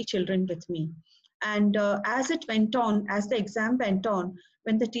about 30 children with me. And as it went on, as the exam went on,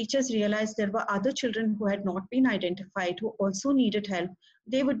 when the teachers realized there were other children who had not been identified, who also needed help,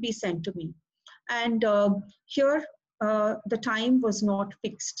 they would be sent to me. And here, the time was not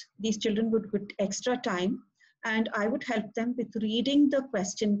fixed. These children would get extra time, and I would help them with reading the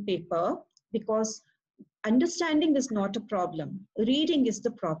question paper, because understanding is not a problem. Reading is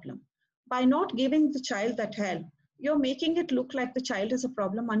the problem. By not giving the child that help, you're making it look like the child has a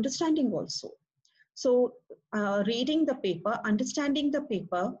problem understanding also. So reading the paper, understanding the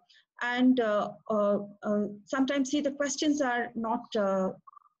paper, and sometimes see the questions are not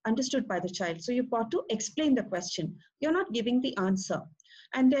understood by the child. So you've got to explain the question. You're not giving the answer.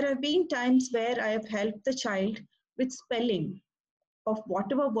 And there have been times where I have helped the child with spelling of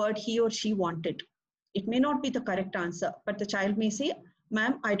whatever word he or she wanted. It may not be the correct answer, but the child may say,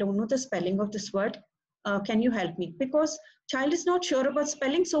 ma'am, I don't know the spelling of this word. Can you help me? Because child is not sure about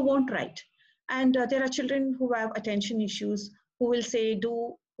spelling, so won't write. And there are children who have attention issues who will say,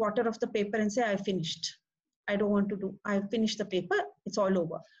 do quarter of the paper and say, I finished. I don't want to do, I've finished the paper, it's all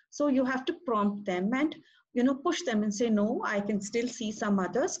over. So you have to prompt them and push them and say, no, I can still see some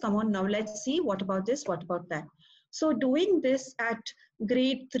others. Come on, now let's see, what about this, what about that? So doing this at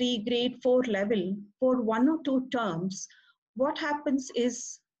grade 3, grade 4 level for 1 or 2 terms, what happens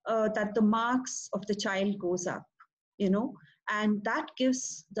is that the marks of the child goes up, and that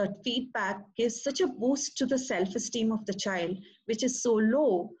gives the feedback, gives such a boost to the self-esteem of the child, which is so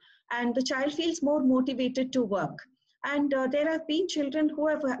low, and the child feels more motivated to work. And there have been children who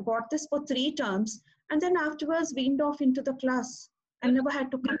have got this for 3 terms and then afterwards weaned off into the class and never had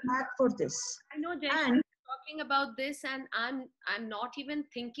to come back for this. I know, Jay, and talking about this, and I'm not even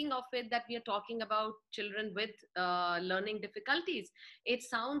thinking of it that we are talking about children with learning difficulties. It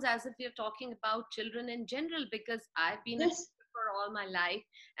sounds as if we're talking about children in general, because I've been a Yes, teacher for all my life,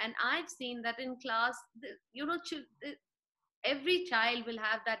 and I've seen that in class, every child will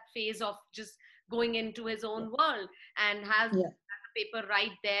have that phase of just going into his own world, and has yeah, the paper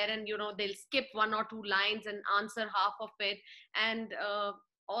right there, and they'll skip one or two lines and answer half of it. And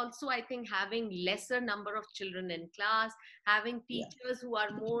also, I think having lesser number of children in class, having yeah, teachers who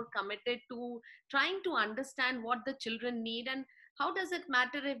are more committed to trying to understand what the children need. And how does it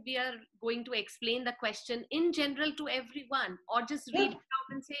matter if we are going to explain the question in general to everyone, or just read yeah, it out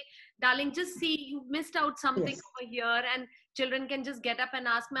and say, darling, just see, you missed out something yes. over here. And children can just get up and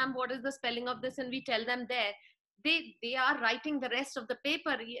ask, ma'am, what is the spelling of this, and we tell them there. They are writing the rest of the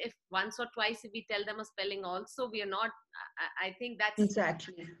paper. If once or twice if we tell them a spelling also, we are not. I think that's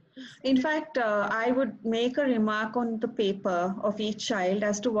Exactly. In fact, I would make a remark on the paper of each child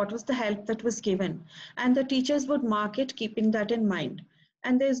as to what was the help that was given. And the teachers would mark it keeping that in mind.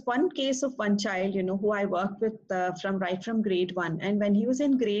 And there's one case of one child, who I worked with from grade one. And when he was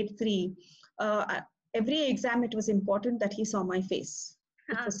in grade three, every exam, it was important that he saw my face.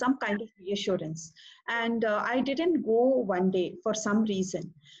 It was some kind of reassurance. And I didn't go one day for some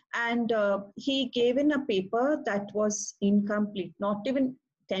reason, and he gave in a paper that was incomplete. Not even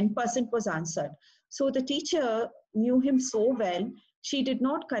 10% was answered. So the teacher knew him so well, she did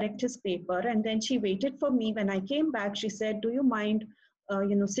not correct his paper, and then she waited for me. When I came back, she said, do you mind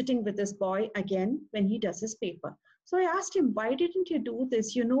sitting with this boy again when he does his paper? So I asked him, why didn't you do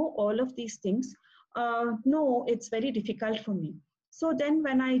this? You know all of these things. No, it's very difficult for me. So then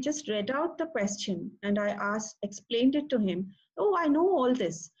when I just read out the question and I explained it to him, oh, I know all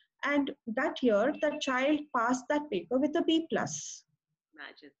this. And that year, the child passed that paper with a B plus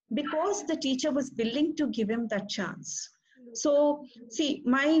imagine. because the teacher was willing to give him that chance. So, see,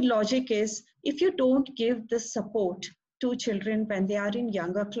 my logic is if you don't give this support to children when they are in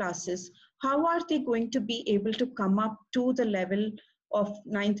younger classes, how are they going to be able to come up to the level of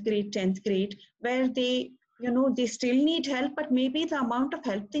ninth grade, 10th grade, where they still need help, but maybe the amount of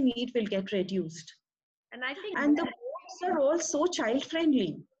help they need will get reduced. And I think And the boards are all so child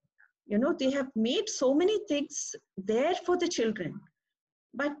friendly. They have made so many things there for the children,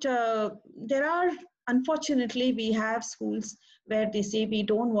 but there are, unfortunately, we have schools where they say we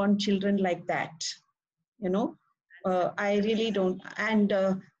don't want children like that. you know I really don't. And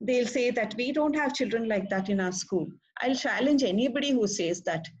they'll say that we don't have children like that in our school. I'll challenge anybody who says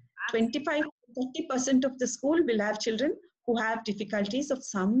that. 25-30% of the school will have children who have difficulties of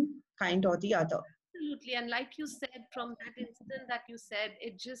some kind or the other. absolutely. And like you said, from that instant that you said,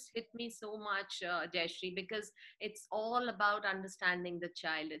 it just hit me so much, Jayashree, because it's all about understanding the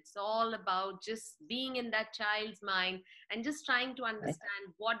child. It's all about just being in that child's mind and just trying to Right. understand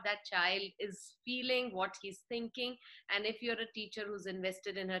what that child is feeling, what he's thinking. And if you're a teacher who's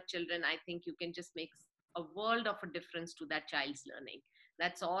invested in her children, I think you can just make a world of a difference to that child's learning.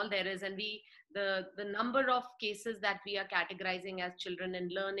 That's all there is. And the number of cases that we are categorizing as children in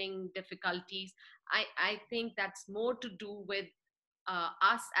learning difficulties, I think that's more to do with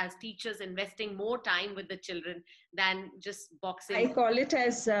us as teachers investing more time with the children than just I boxing. call it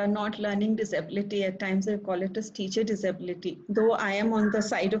as not learning disability. At times, I call it as teacher disability. Though I am on the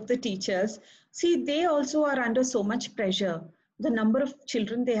side of the teachers, see, they also are under so much pressure. The number of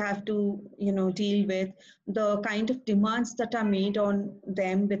children they have to, deal with, the kind of demands that are made on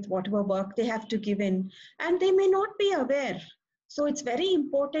them with whatever work they have to give in, and they may not be aware. So it's very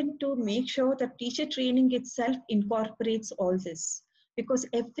important to make sure that teacher training itself incorporates all this, because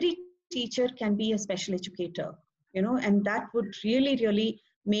every teacher can be a special educator, and that would really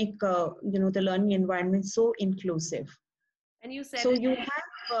make the learning environment so inclusive. And you said So it. you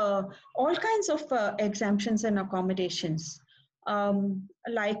have all kinds of exemptions and accommodations.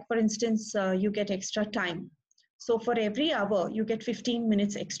 Like for instance, you get extra time. So for every hour you get 15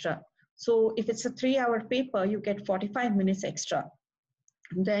 minutes extra. So if it's a 3-hour paper, you get 45 minutes extra.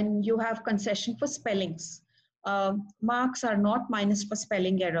 Then you have concession for spellings. Marks are not minus for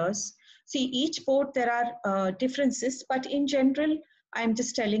spelling errors. See, each board there are differences, but in general, I'm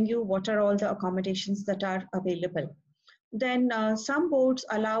just telling you what are all the accommodations that are available. Then some boards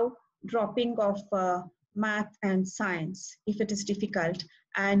allow dropping of math and science if it is difficult,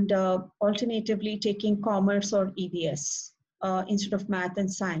 and alternatively taking commerce or EVS instead of math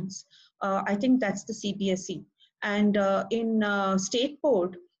and science. I think that's the CBSE. And in state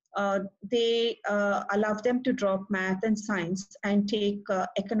board, they allow them to drop math and science and take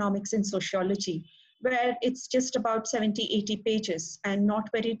economics and sociology, where it's just about 70-80 pages and not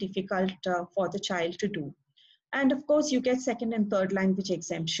very difficult for the child to do. And of course, you get second and third language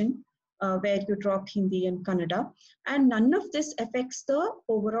exemption, where you drop Hindi and Kannada. And none of this affects the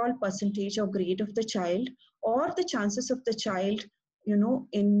overall percentage or grade of the child or the chances of the child,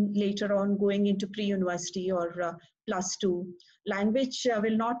 in later on going into pre-university or plus two. Language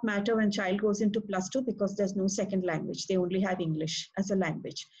will not matter when child goes into plus two because there's no second language. They only have English as a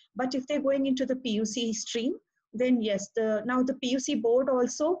language. But if they're going into the PUC stream, then yes, now the PUC board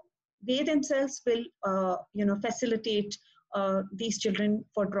also, they themselves will facilitate these children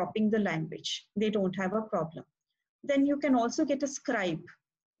for dropping the language. They don't have a problem. Then you can also get a scribe.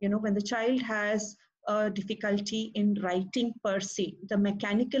 When the child has a difficulty in writing per se, the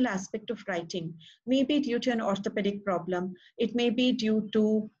mechanical aspect of writing may be due to an orthopedic problem. It may be due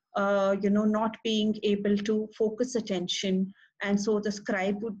to not being able to focus attention, and so the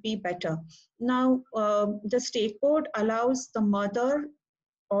scribe would be better. Now, the state board allows the mother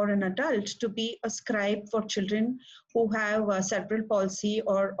or an adult to be a scribe for children who have cerebral palsy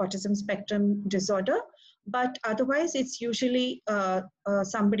or autism spectrum disorder. But otherwise, it's usually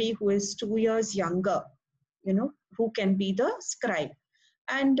somebody who is 2 years younger, who can be the scribe.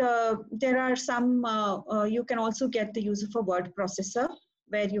 And there are some, you can also get the use of a word processor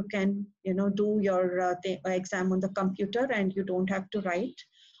where you can, do your exam on the computer and you don't have to write.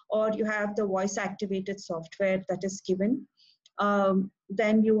 Or you have the voice activated software that is given.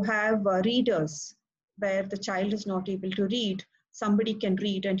 Then you have readers where the child is not able to read. Somebody can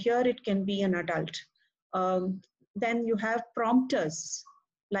read, and here it can be an adult. Then you have prompters.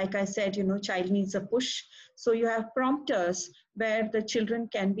 Like I said, child needs a push. So you have prompters where the children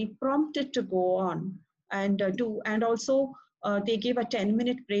can be prompted to go on and do. And also they give a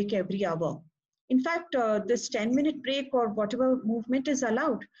 10-minute break every hour. In fact, this 10-minute break or whatever movement is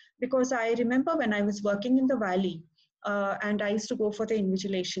allowed, because I remember when I was working in the Valley, and I used to go for the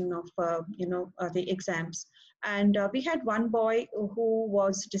invigilation of, the exams. And we had one boy who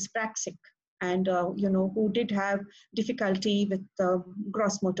was dyspraxic and, who did have difficulty with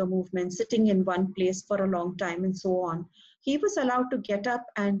gross motor movement, sitting in one place for a long time and so on. He was allowed to get up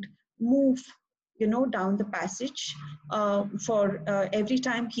and move, down the passage for every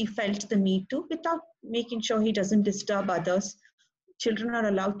time he felt the need to, without making sure he doesn't disturb others. Children are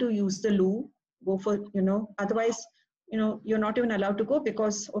allowed to use the loo, go for, otherwise, you're not even allowed to go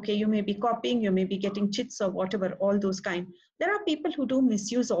because, okay, you may be copying, you may be getting chits or whatever, all those kind. There are people who do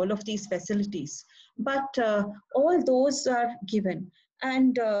misuse all of these facilities, but all those are given.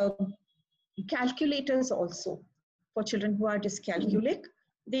 And calculators also for children who are dyscalculic.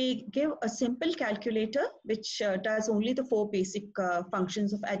 They give a simple calculator which does only the 4 basic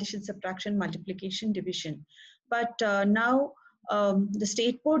functions of addition, subtraction, multiplication, division. But now the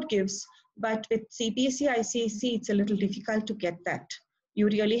state board gives, but with CBSE, ICSE, it's a little difficult to get that. You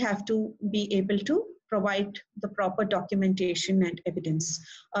really have to be able to provide the proper documentation and evidence.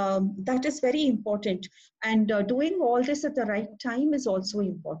 That is very important. And doing all this at the right time is also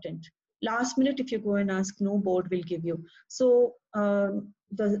important. Last minute, if you go and ask, no board will give you. So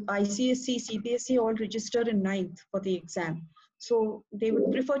the ICSE, CBSE all register in 9th for the exam. So they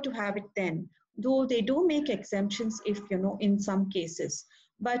would prefer to have it then, though they do make exemptions if, in some cases.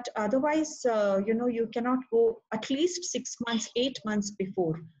 But otherwise, you cannot go at least 6 months, 8 months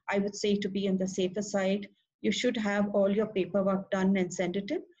before, I would say, to be on the safer side. You should have all your paperwork done and send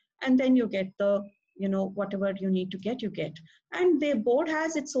it in, and then you get the, whatever you need to get, you get. And the board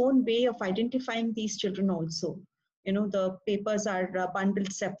has its own way of identifying these children also. The papers are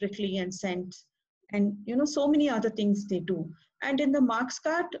bundled separately and sent, and, so many other things they do. And in the marks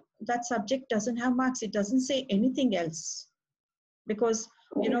card, that subject doesn't have marks. It doesn't say anything else. Because,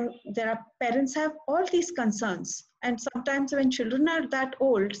 there are parents have all these concerns. And sometimes when children are that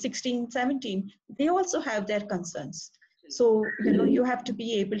old, 16, 17, they also have their concerns. So, you have to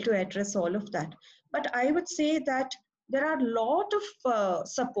be able to address all of that. But I would say that there are a lot of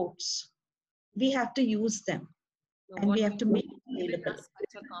supports. We have to use them. And we have to make it available.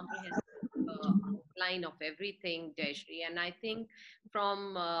 Such a comprehensive outline of everything, Jayashree. And I think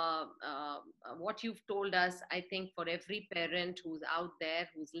from what you've told us, I think for every parent who's out there,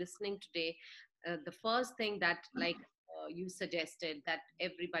 who's listening today, the first thing that, like you suggested, that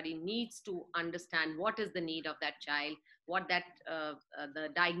everybody needs to understand what is the need of that child, what that the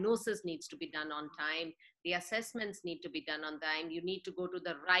diagnosis needs to be done on time, the assessments need to be done on time. You need to go to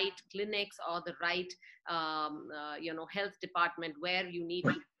the right clinics or the right health department where you need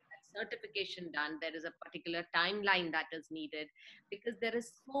to certification done. There is a particular timeline that is needed, because there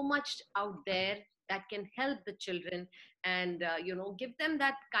is so much out there that can help the children and give them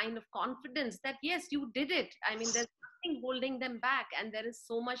that kind of confidence that yes, you did it. I mean, there's something holding them back, and there is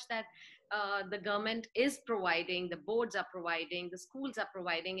so much that the government is providing, the boards are providing, the schools are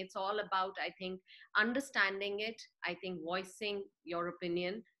providing. It's all about, I think, understanding it, I think voicing your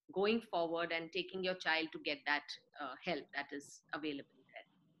opinion, going forward and taking your child to get that help that is available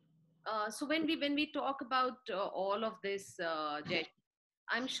there. So when we talk about all of this, Jay,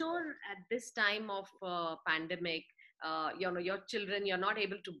 I'm sure at this time of pandemic, your children, you're not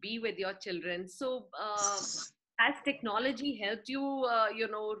able to be with your children. So has technology helped you,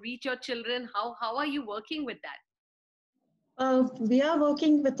 reach your children? How are you working with that? We are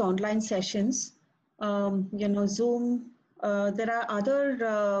working with online sessions, Zoom. There are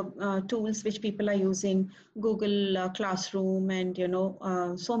other tools which people are using, Google Classroom, and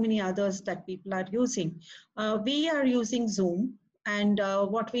so many others that people are using. We are using Zoom, and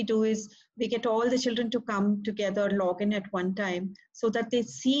what we do is we get all the children to come together, log in at one time, so that they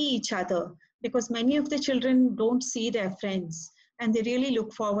see each other. Because many of the children don't see their friends, and they really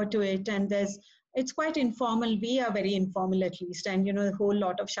look forward to it. And it's quite informal. We are very informal, at least. And, a whole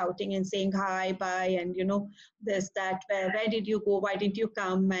lot of shouting and saying hi, bye. And, there's that, where did you go? Why didn't you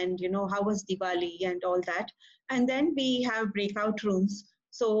come? And, how was Diwali and all that. And then we have breakout rooms.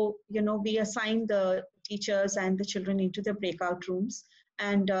 So, we assign the teachers and the children into the breakout rooms.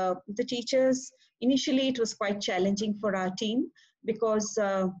 And the teachers, initially, it was quite challenging for our team because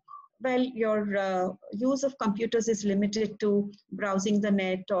your use of computers is limited to browsing the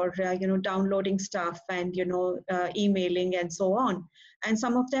net or downloading stuff and emailing and so on, and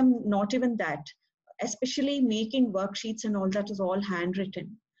some of them not even that. Especially making worksheets and all that is all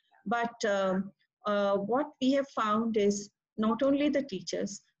handwritten. But what we have found is not only the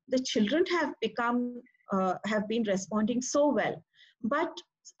teachers, the children have been responding so well, but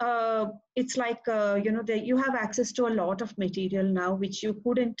it's like you have access to a lot of material now which you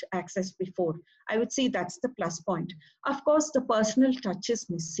couldn't access before. I would say that's the plus point. Of course, the personal touch is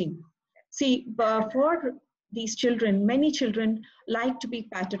missing. See, for these children, many children like to be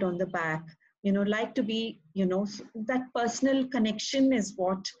patted on the back, like to be, that personal connection is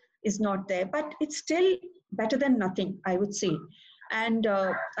what is not there, but it's still better than nothing, I would say. And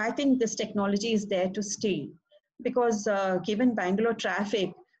I think this technology is there to stay, because given Bangalore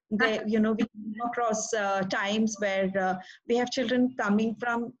traffic, we come across times where we have children coming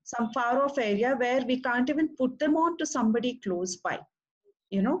from some far off area where we can't even put them on to somebody close by,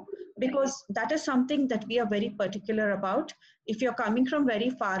 because that is something that we are very particular about. If you're coming from very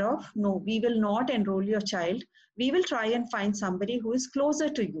far off, no, we will not enroll your child. We will try and find somebody who is closer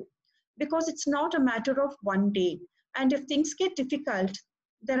to you, because it's not a matter of one day. And if things get difficult,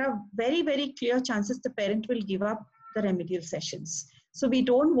 there are very, very clear chances the parent will give up the remedial sessions. So we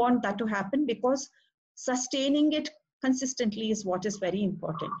don't want that to happen, because sustaining it consistently is what is very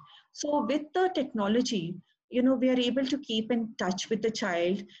important. So with the technology, we are able to keep in touch with the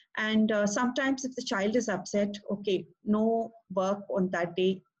child. And sometimes if the child is upset, okay, no work on that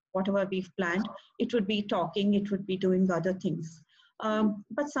day, whatever we've planned, it would be talking, it would be doing other things.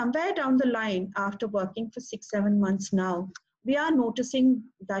 But somewhere down the line, after working for 6-7 months now, we are noticing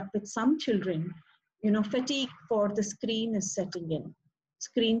that with some children, fatigue for the screen is setting in.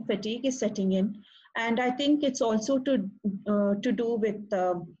 Screen fatigue is setting in. And I think it's also to do with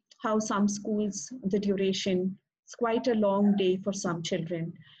how some schools, the duration, it's quite a long day for some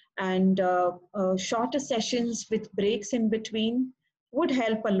children. And shorter sessions with breaks in between would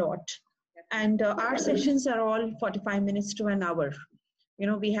help a lot. And our sessions are all 45 minutes to an hour.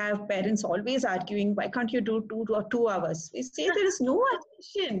 We have parents always arguing, why can't you do 2 hours? We say there is no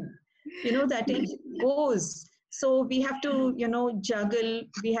attention, the attention goes. So we have to, juggle.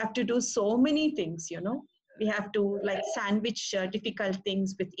 We have to do so many things, We have to like sandwich difficult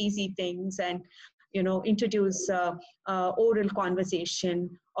things with easy things, and, introduce oral conversation,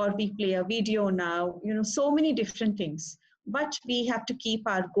 or we play a video now, so many different things. But we have to keep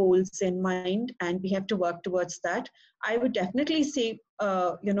our goals in mind, and we have to work towards that. I would definitely say,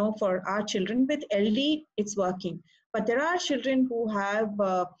 for our children with LD, it's working. But there are children who have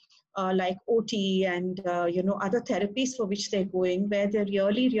like OT and, other therapies for which they're going, where they're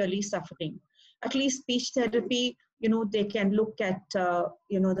really, really suffering. At least speech therapy, they can look at,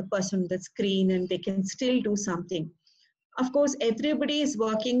 the person on the screen, and they can still do something. Of course, everybody is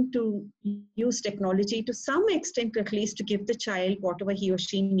working to use technology to some extent, at least, to give the child whatever he or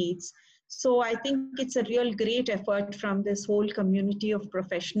she needs. So I think it's a real great effort from this whole community of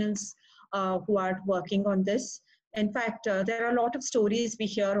professionals who are working on this. In fact, there are a lot of stories we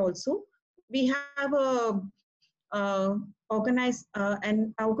hear also. We have an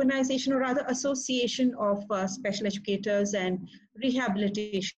organization, or rather association of special educators and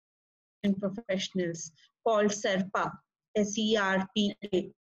rehabilitation professionals, called SERPA,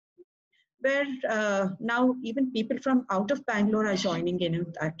 SERPA, where now even people from out of Bangalore are joining in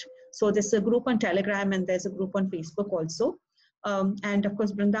that. So there's a group on Telegram and there's a group on Facebook also. And of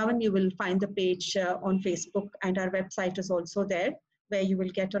course, Brindavan, you will find the page on Facebook, and our website is also there where you will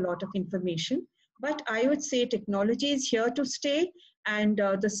get a lot of information. But I would say technology is here to stay, and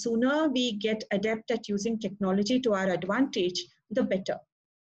the sooner we get adept at using technology to our advantage, the better.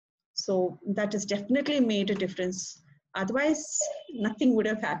 So that has definitely made a difference. Otherwise, nothing would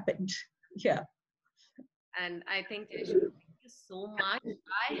have happened. Yeah. And I think, Jayashree, thank you so much.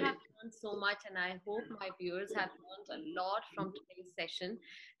 I have learned so much, and I hope my viewers have learned a lot from today's session.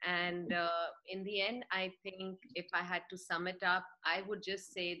 And in the end, I think if I had to sum it up, I would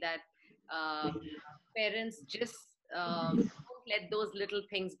just say that uh, parents just don't let those little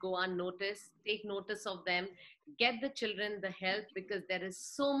things go unnoticed. Take notice of them. Get the children the help, because there is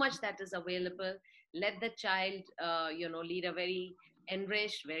so much that is available. Let the child, lead a very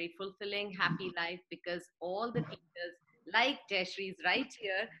enriched, very fulfilling, happy life, because all the teachers, like Jayashree is right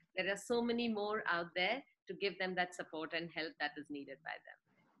here, there are so many more out there to give them that support and help that is needed by them.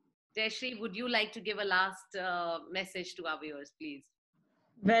 Jayashree, would you like to give a last message to our viewers, please?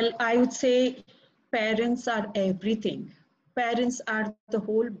 Well, I would say parents are everything. Parents are the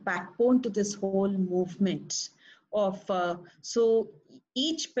whole backbone to this whole movement of, so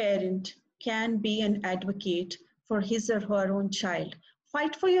each parent can be an advocate for his or her own child.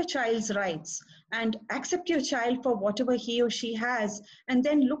 Fight for your child's rights and accept your child for whatever he or she has, and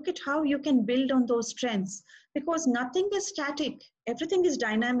then look at how you can build on those strengths, because nothing is static, everything is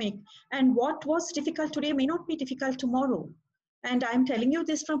dynamic, and what was difficult today may not be difficult tomorrow. And I'm telling you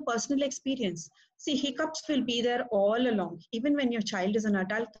this from personal experience. See, hiccups will be there all along. Even when your child is an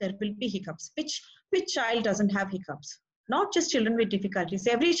adult, there will be hiccups. Which child doesn't have hiccups? Not just children with difficulties.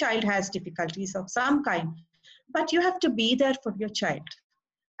 Every child has difficulties of some kind. But you have to be there for your child.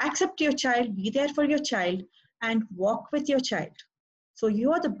 Accept your child, be there for your child, and walk with your child. So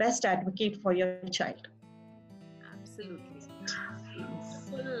you are the best advocate for your child. Absolutely.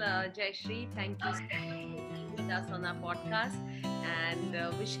 Wonderful, Jayashree. Thank you so much for being with us on our podcast,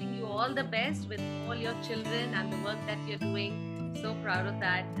 and wishing you all the best with all your children and the work that you're doing. So proud of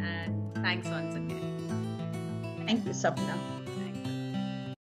that, and thanks once again. Thank you, Sapna.